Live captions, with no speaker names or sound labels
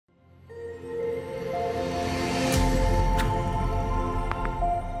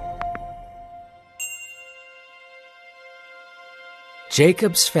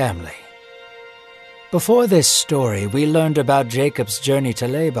Jacob's family. Before this story, we learned about Jacob's journey to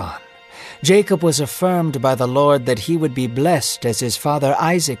Laban. Jacob was affirmed by the Lord that he would be blessed as his father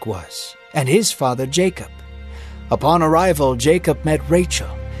Isaac was, and his father Jacob. Upon arrival, Jacob met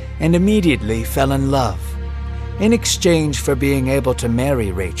Rachel and immediately fell in love. In exchange for being able to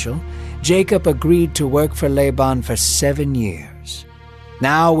marry Rachel, Jacob agreed to work for Laban for 7 years.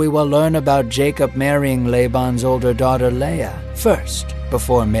 Now we will learn about Jacob marrying Laban's older daughter Leah first,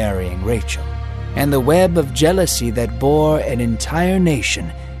 before marrying Rachel, and the web of jealousy that bore an entire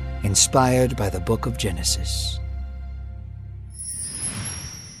nation, inspired by the book of Genesis.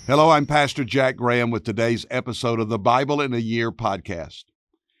 Hello, I'm Pastor Jack Graham with today's episode of the Bible in a Year podcast.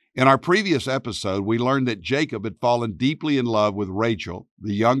 In our previous episode, we learned that Jacob had fallen deeply in love with Rachel,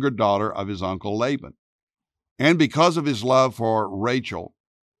 the younger daughter of his uncle Laban. And because of his love for Rachel,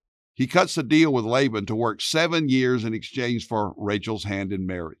 he cuts a deal with Laban to work 7 years in exchange for Rachel's hand in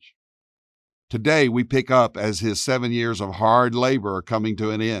marriage. Today, we pick up as his 7 years of hard labor are coming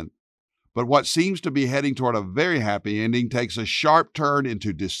to an end. But what seems to be heading toward a very happy ending takes a sharp turn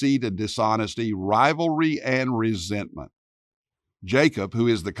into deceit and dishonesty, rivalry and resentment. Jacob, who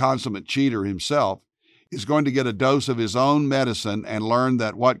is the consummate cheater himself, is going to get a dose of his own medicine and learn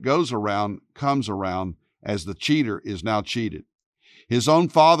that what goes around comes around, as the cheater is now cheated. His own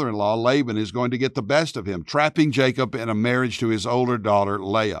father-in-law, Laban, is going to get the best of him, trapping Jacob in a marriage to his older daughter,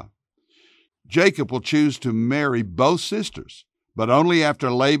 Leah. Jacob will choose to marry both sisters, but only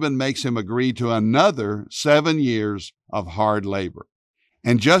after Laban makes him agree to another 7 years of hard labor.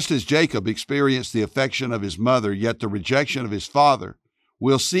 And just as Jacob experienced the affection of his mother, yet the rejection of his father,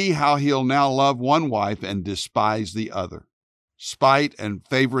 we'll see how he'll now love one wife and despise the other. Spite and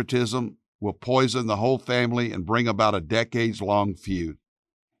favoritism will poison the whole family and bring about a decades-long feud.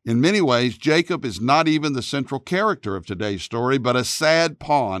 In many ways, Jacob is not even the central character of today's story, but a sad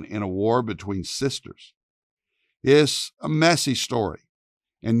pawn in a war between sisters. It's a messy story,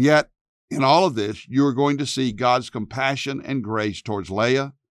 and yet, in all of this, you are going to see God's compassion and grace towards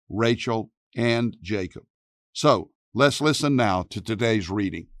Leah, Rachel, and Jacob. So, let's listen now to today's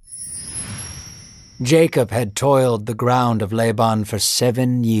reading. Jacob had toiled the ground of Laban for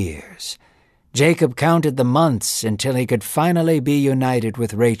 7 years. Jacob counted the months until he could finally be united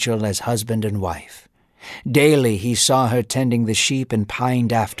with Rachel as husband and wife. Daily he saw her tending the sheep and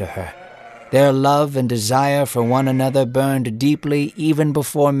pined after her. Their love and desire for one another burned deeply even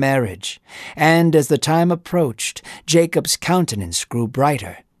before marriage, and as the time approached, Jacob's countenance grew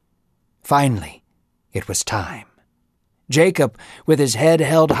brighter. Finally, it was time. Jacob, with his head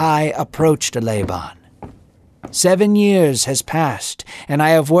held high, approached Laban. 7 years has passed, and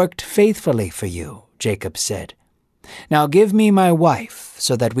I have worked faithfully for you, Jacob said. Now give me my wife,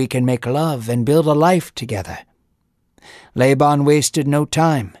 so that we can make love and build a life together. Laban wasted no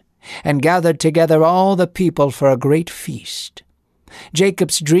time, and gathered together all the people for a great feast.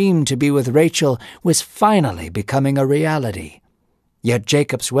 Jacob's dream to be with Rachel was finally becoming a reality. Yet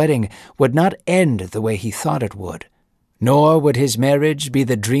Jacob's wedding would not end the way he thought it would, nor would his marriage be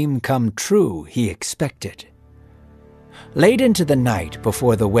the dream come true he expected. Late into the night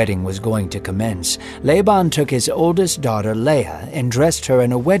before the wedding was going to commence, Laban took his oldest daughter Leah and dressed her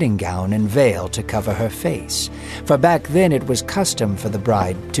in a wedding gown and veil to cover her face, for back then it was custom for the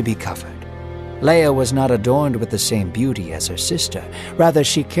bride to be covered. Leah was not adorned with the same beauty as her sister. Rather,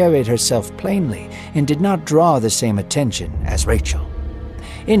 she carried herself plainly and did not draw the same attention as Rachel.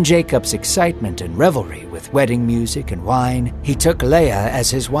 In Jacob's excitement and revelry with wedding music and wine, he took Leah as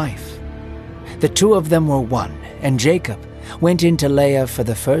his wife. The two of them were one, and Jacob went into Leah for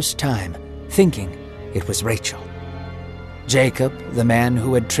the first time, thinking it was Rachel. Jacob, the man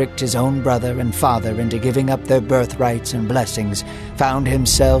who had tricked his own brother and father into giving up their birthrights and blessings, found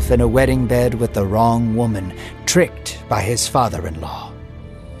himself in a wedding bed with the wrong woman, tricked by his father-in-law.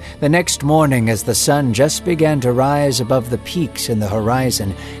 The next morning, as the sun just began to rise above the peaks in the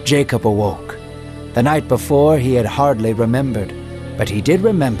horizon, Jacob awoke. The night before he had hardly remembered, but he did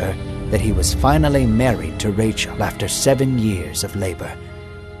remember that he was finally married to Rachel after 7 years of labor.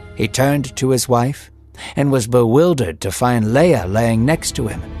 He turned to his wife and was bewildered to find Leah laying next to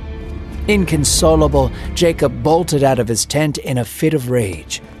him. Inconsolable, Jacob bolted out of his tent in a fit of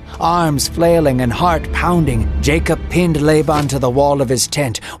rage. Arms flailing and heart pounding, Jacob pinned Laban to the wall of his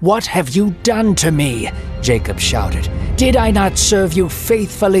tent. "What have you done to me?" Jacob shouted. "Did I not serve you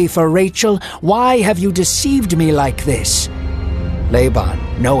faithfully for Rachel? Why have you deceived me like this?" Laban,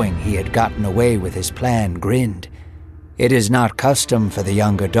 knowing he had gotten away with his plan, grinned. "It is not custom for the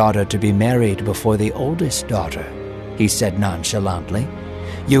younger daughter to be married before the oldest daughter," he said nonchalantly.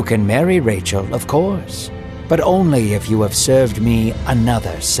 "You can marry Rachel, of course, but only if you have served me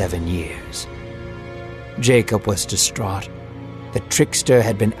another 7 years." Jacob was distraught. The trickster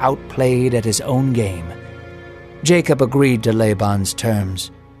had been outplayed at his own game. Jacob agreed to Laban's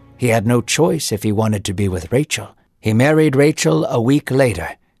terms. He had no choice if he wanted to be with Rachel. He married Rachel a week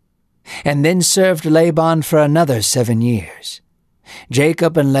later, and then served Laban for another 7 years.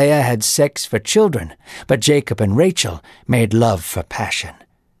 Jacob and Leah had sex for children, but Jacob and Rachel made love for passion.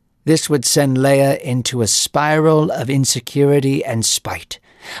 This would send Leah into a spiral of insecurity and spite,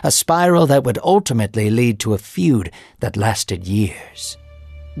 a spiral that would ultimately lead to a feud that lasted years.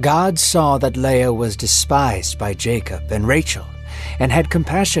 God saw that Leah was despised by Jacob and Rachel and had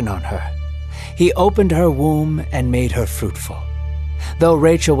compassion on her. He opened her womb and made her fruitful. Though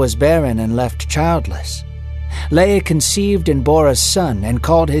Rachel was barren and left childless, Leah conceived and bore a son and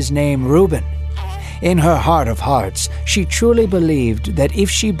called his name Reuben. In her heart of hearts, she truly believed that if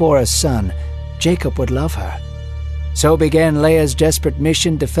she bore a son, Jacob would love her. So began Leah's desperate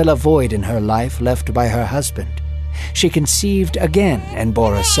mission to fill a void in her life left by her husband. She conceived again and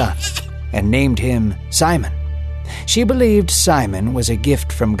bore a son, and named him Simon. She believed Simon was a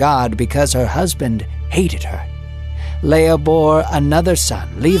gift from God because her husband hated her. Leah bore another son,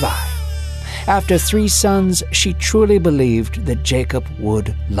 Levi. After 3 sons, she truly believed that Jacob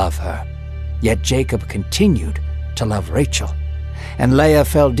would love her. Yet Jacob continued to love Rachel, and Leah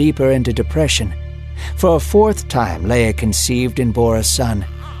fell deeper into depression. For a 4th time, Leah conceived and bore a son.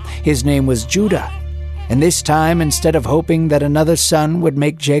 His name was Judah. And this time, instead of hoping that another son would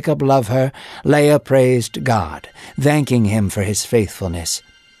make Jacob love her, Leah praised God, thanking him for his faithfulness.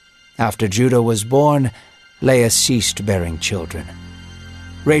 After Judah was born, Leah ceased bearing children.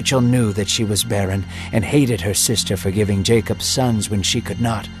 Rachel knew that she was barren and hated her sister for giving Jacob sons when she could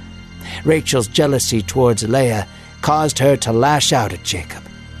not. Rachel's jealousy towards Leah caused her to lash out at Jacob.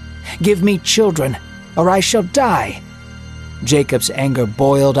 "Give me children, or I shall die." Jacob's anger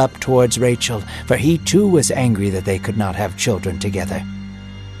boiled up towards Rachel, for he too was angry that they could not have children together.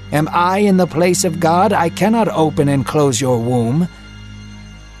 "Am I in the place of God? I cannot open and close your womb."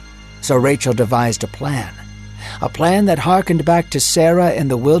 So Rachel devised a plan that hearkened back to Sarah in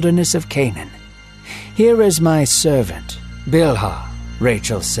the wilderness of Canaan. "Here is my servant, Bilhah,"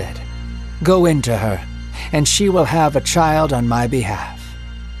 Rachel said. "Go into her, and she will have a child on my behalf."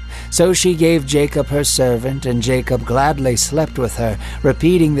 So she gave Jacob her servant, and Jacob gladly slept with her,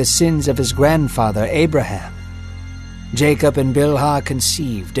 repeating the sins of his grandfather Abraham. Jacob and Bilhah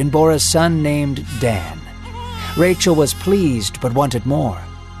conceived and bore a son named Dan. Rachel was pleased but wanted more,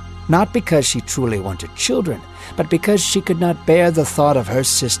 not because she truly wanted children, but because she could not bear the thought of her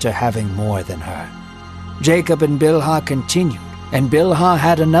sister having more than her. Jacob and Bilhah continued, and Bilhah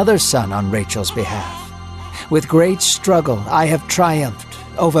had another son on Rachel's behalf. "With great struggle I have triumphed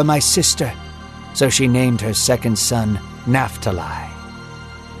over my sister." So she named her second son Naphtali.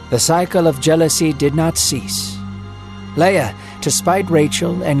 The cycle of jealousy did not cease. Leah, to spite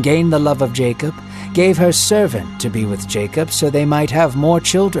Rachel and gain the love of Jacob, gave her servant to be with Jacob so they might have more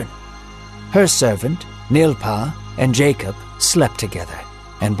children. Her servant, Nilpah, and Jacob slept together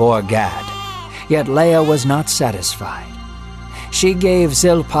and bore Gad. Yet Leah was not satisfied. She gave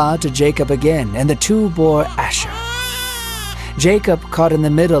Zilpah to Jacob again, and the 2 bore Asher. Jacob, caught in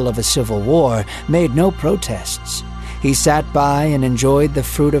the middle of a civil war, made no protests. He sat by and enjoyed the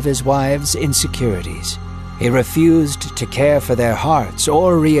fruit of his wives' insecurities. He refused to care for their hearts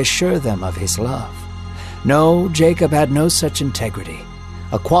or reassure them of his love. No, Jacob had no such integrity,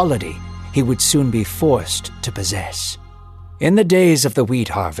 a quality he would soon be forced to possess. In the days of the wheat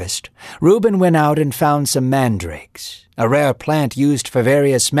harvest, Reuben went out and found some mandrakes, a rare plant used for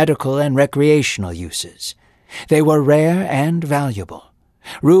various medical and recreational uses. They were rare and valuable.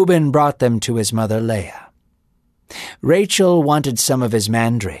 Reuben brought them to his mother Leah. Rachel wanted some of his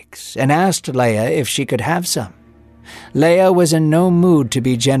mandrakes and asked Leah if she could have some. Leah was in no mood to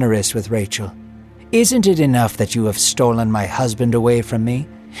be generous with Rachel. "Isn't it enough that you have stolen my husband away from me?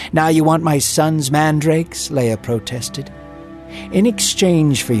 Now you want my son's mandrakes?" Leah protested. "In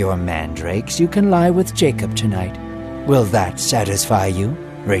exchange for your mandrakes, you can lie with Jacob tonight. Will that satisfy you?"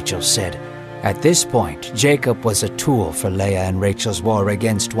 Rachel said. At this point, Jacob was a tool for Leah and Rachel's war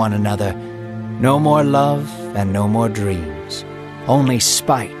against one another. No more love and no more dreams. Only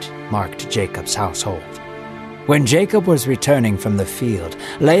spite marked Jacob's household. When Jacob was returning from the field,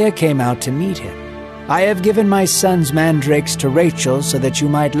 Leah came out to meet him. "I have given my son's mandrakes to Rachel so that you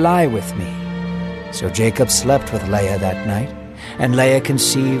might lie with me." So Jacob slept with Leah that night, and Leah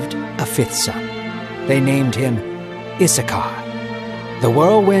conceived a 5th son. They named him Issachar. The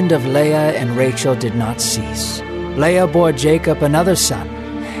whirlwind of Leah and Rachel did not cease. Leah bore Jacob another son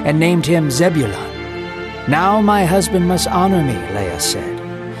and named him Zebulun. "Now my husband must honor me," Leah said.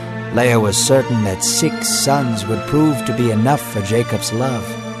 Leah was certain that 6 sons would prove to be enough for Jacob's love.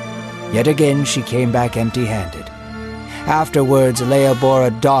 Yet again she came back empty-handed. Afterwards Leah bore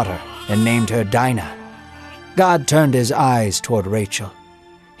a daughter and named her Dinah. God turned his eyes toward Rachel.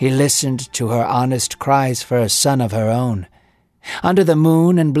 He listened to her honest cries for a son of her own. Under the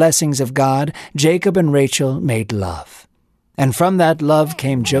moon and blessings of God, Jacob and Rachel made love. And from that love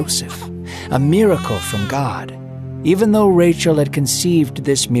came Joseph, a miracle from God. Even though Rachel had conceived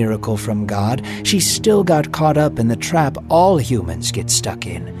this miracle from God, she still got caught up in the trap all humans get stuck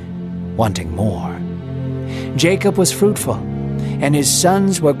in, wanting more. Jacob was fruitful, and his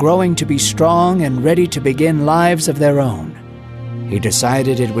sons were growing to be strong and ready to begin lives of their own. He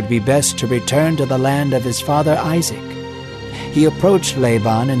decided it would be best to return to the land of his father Isaac. He approached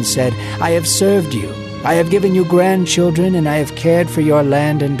Laban and said, "I have served you. I have given you grandchildren, and I have cared for your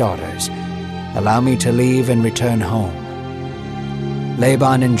land and daughters. Allow me to leave and return home."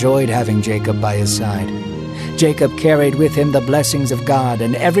 Laban enjoyed having Jacob by his side. Jacob carried with him the blessings of God,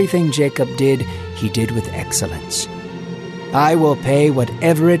 and everything Jacob did, he did with excellence. "I will pay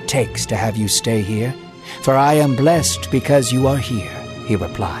whatever it takes to have you stay here, for I am blessed because you are here," he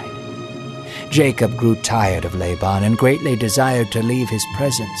replied. Jacob grew tired of Laban and greatly desired to leave his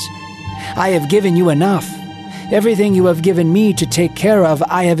presence. "I have given you enough. Everything you have given me to take care of,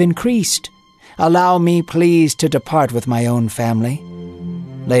 I have increased. Allow me, please, to depart with my own family."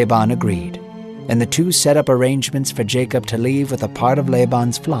 Laban agreed, and the two set up arrangements for Jacob to leave with a part of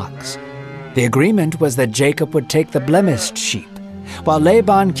Laban's flocks. The agreement was that Jacob would take the blemished sheep, while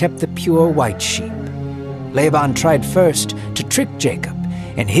Laban kept the pure white sheep. Laban tried first to trick Jacob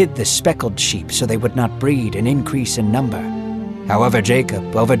and hid the speckled sheep so they would not breed and increase in number. However,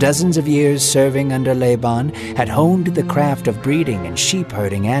 Jacob, over dozens of years serving under Laban, had honed the craft of breeding and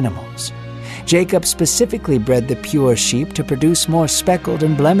sheep-herding animals. Jacob specifically bred the pure sheep to produce more speckled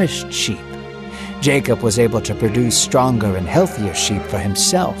and blemished sheep. Jacob was able to produce stronger and healthier sheep for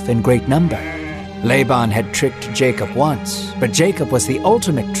himself in great number. Laban had tricked Jacob once, but Jacob was the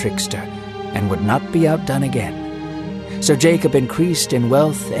ultimate trickster and would not be outdone again. So Jacob increased in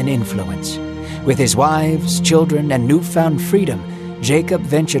wealth and influence. With his wives, children, and newfound freedom, Jacob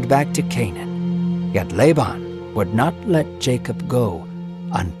ventured back to Canaan. Yet Laban would not let Jacob go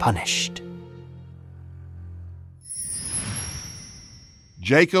unpunished.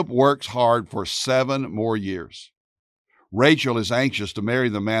 Jacob works hard for 7 more years. Rachel is anxious to marry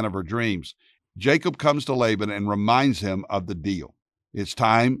the man of her dreams. Jacob comes to Laban and reminds him of the deal. It's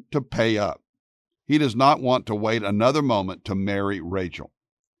time to pay up. He does not want to wait another moment to marry Rachel.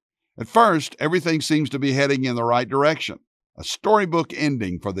 At first, everything seems to be heading in the right direction, a storybook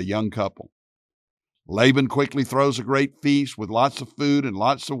ending for the young couple. Laban quickly throws a great feast with lots of food and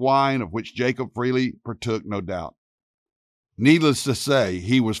lots of wine, of which Jacob freely partook, no doubt. Needless to say,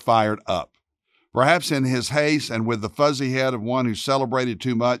 he was fired up. Perhaps in his haste and with the fuzzy head of one who celebrated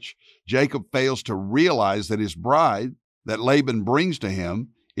too much, Jacob fails to realize that his bride, that Laban brings to him,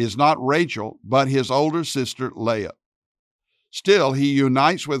 is not Rachel, but his older sister Leah. Still, he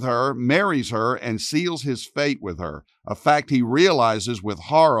unites with her, marries her, and seals his fate with her, a fact he realizes with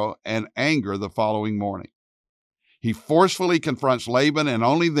horror and anger the following morning. He forcefully confronts Laban and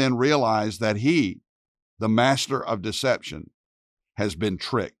only then realizes that he, the master of deception, has been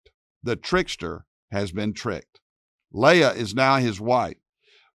tricked. The trickster has been tricked. Leah is now his wife,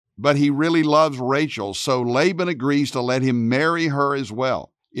 but he really loves Rachel, so Laban agrees to let him marry her as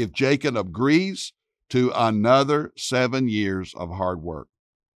well, if Jacob agrees to another 7 years of hard work.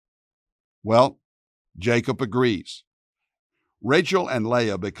 Well, Jacob agrees. Rachel and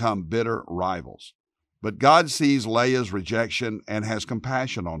Leah become bitter rivals, but God sees Leah's rejection and has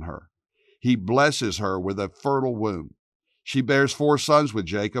compassion on her. He blesses her with a fertile womb. She bears 4 sons with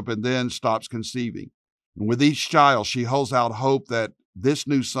Jacob and then stops conceiving. And with each child, she holds out hope that this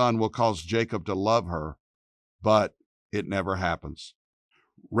new son will cause Jacob to love her, but it never happens.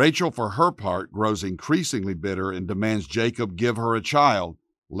 Rachel, for her part, grows increasingly bitter and demands Jacob give her a child,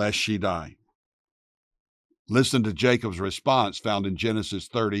 lest she die. Listen to Jacob's response found in Genesis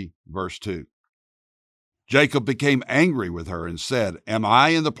 30, verse 2. Jacob became angry with her and said, "Am I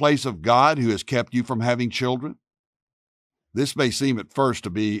in the place of God who has kept you from having children?" This may seem at first to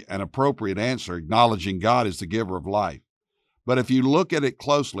be an appropriate answer, acknowledging God as the giver of life. But if you look at it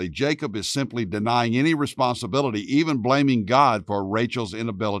closely, Jacob is simply denying any responsibility, even blaming God for Rachel's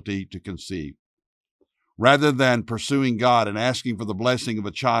inability to conceive. Rather than pursuing God and asking for the blessing of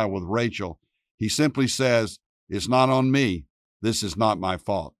a child with Rachel, he simply says, "It's not on me. This is not my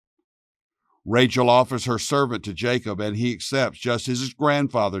fault." Rachel offers her servant to Jacob, and he accepts, just as his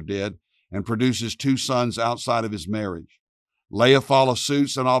grandfather did, and produces 2 sons outside of his marriage. Leah follows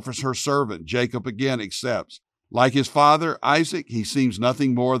suit and offers her servant. Jacob again accepts. Like his father, Isaac, he seems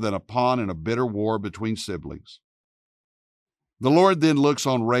nothing more than a pawn in a bitter war between siblings. The Lord then looks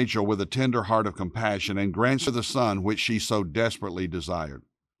on Rachel with a tender heart of compassion and grants her the son which she so desperately desired.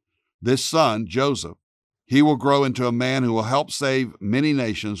 This son, Joseph, he will grow into a man who will help save many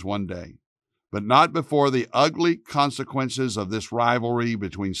nations one day, but not before the ugly consequences of this rivalry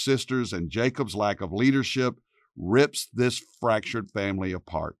between sisters and Jacob's lack of leadership rips this fractured family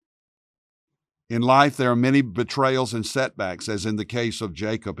apart. In life, there are many betrayals and setbacks, as in the case of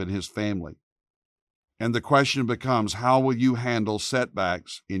Jacob and his family. And the question becomes, how will you handle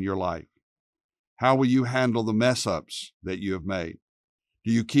setbacks in your life? How will you handle the mess-ups that you have made?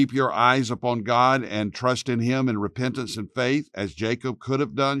 Do you keep your eyes upon God and trust in Him in repentance and faith, as Jacob could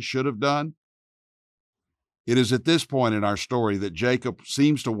have done, should have done? It is at this point in our story that Jacob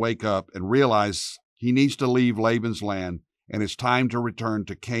seems to wake up and realize he needs to leave Laban's land, and it's time to return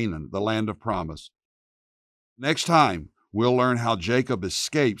to Canaan, the land of promise. Next time, we'll learn how Jacob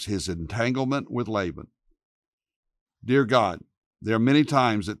escapes his entanglement with Laban. Dear God, there are many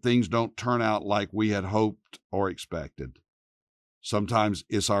times that things don't turn out like we had hoped or expected. Sometimes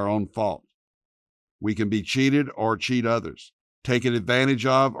it's our own fault. We can be cheated or cheat others, taken advantage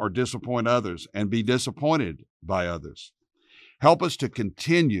of or disappoint others, and be disappointed by others. Help us to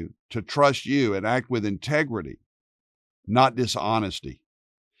continue to trust you and act with integrity, not dishonesty.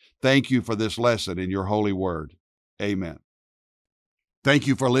 Thank you for this lesson in your holy word. Amen. Thank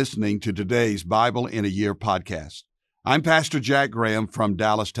you for listening to today's Bible in a Year podcast. I'm Pastor Jack Graham from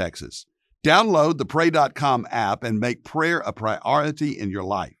Dallas, Texas. Download the pray.com app and make prayer a priority in your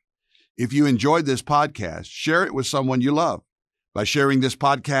life. If you enjoyed this podcast, share it with someone you love. By sharing this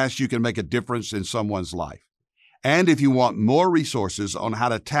podcast, you can make a difference in someone's life. And if you want more resources on how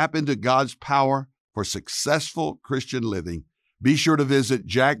to tap into God's power for successful Christian living, be sure to visit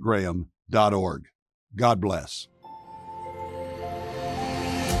jackgraham.org. God bless.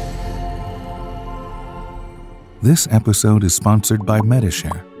 This episode is sponsored by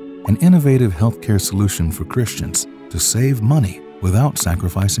Medishare, an innovative healthcare solution for Christians to save money without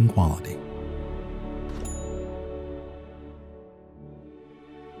sacrificing quality.